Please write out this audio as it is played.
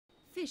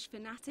Fish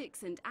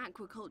fanatics and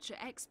aquaculture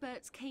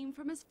experts came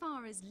from as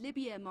far as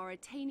Libya,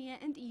 Mauritania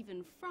and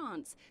even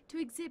France to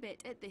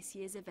exhibit at this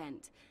year's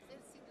event.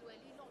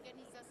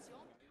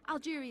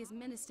 Algeria's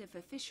Minister for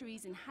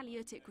Fisheries and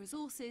Halieutic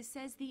Resources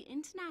says the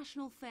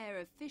International Fair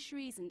of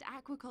Fisheries and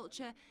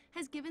Aquaculture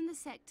has given the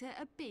sector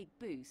a big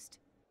boost.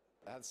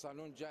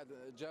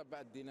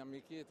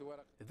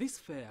 This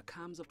fair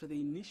comes after the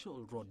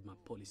initial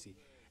roadmap policy,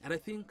 and I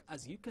think,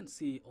 as you can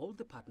see, all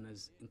the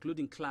partners,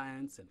 including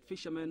clients and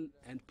fishermen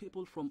and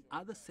people from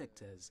other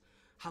sectors,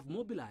 have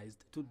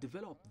mobilized to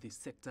develop this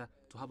sector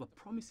to have a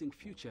promising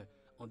future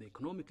on the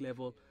economic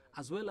level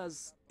as well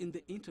as in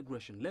the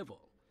integration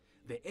level.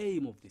 The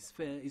aim of this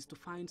fair is to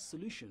find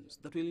solutions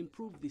that will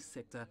improve this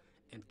sector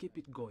and keep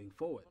it going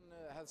forward.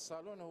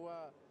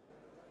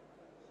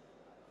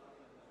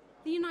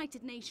 The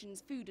United Nations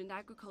Food and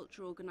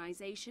Agriculture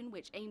Organization,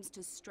 which aims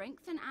to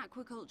strengthen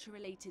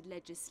aquaculture-related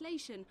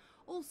legislation,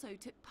 also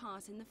took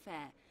part in the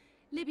fair.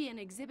 Libyan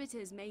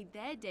exhibitors made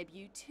their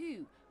debut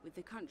too, with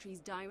the country's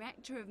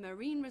Director of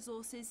Marine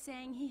Resources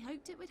saying he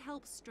hoped it would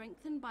help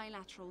strengthen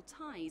bilateral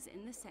ties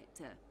in the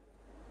sector.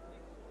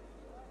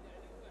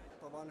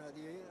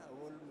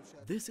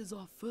 This is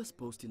our first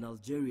post in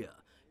Algeria,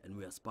 and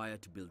we aspire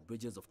to build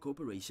bridges of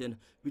cooperation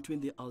between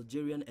the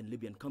Algerian and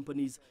Libyan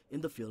companies in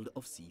the field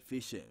of sea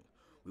fishing.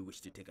 We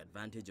wish to take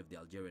advantage of the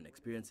Algerian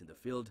experience in the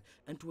field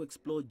and to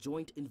explore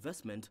joint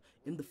investment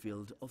in the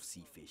field of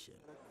sea fishing.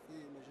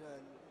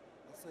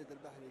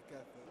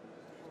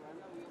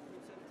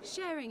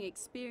 Sharing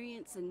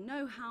experience and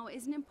know-how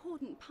is an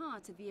important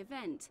part of the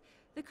event.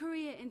 The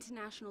Korea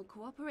International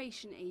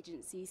Cooperation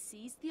Agency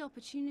seized the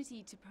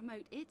opportunity to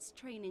promote its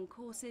training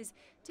courses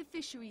to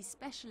fisheries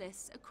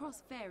specialists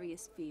across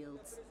various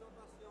fields.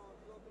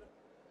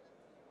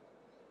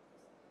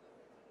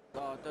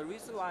 The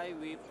reason why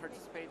we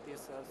participate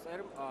this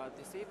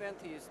event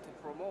is to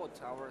promote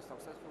our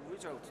successful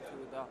results to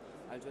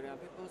the Algerian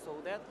people, so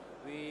that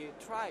we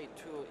try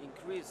to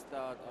increase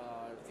the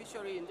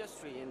fishery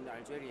industry in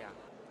Algeria.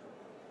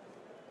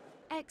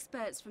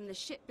 Experts from the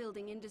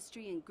shipbuilding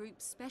industry and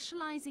groups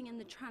specializing in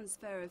the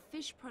transfer of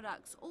fish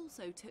products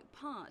also took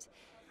part.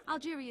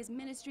 Algeria's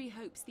ministry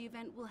hopes the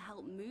event will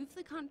help move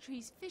the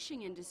country's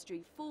fishing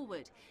industry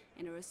forward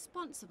in a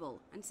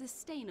responsible and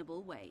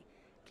sustainable way.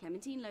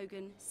 Clementine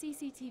Logan,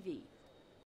 CCTV.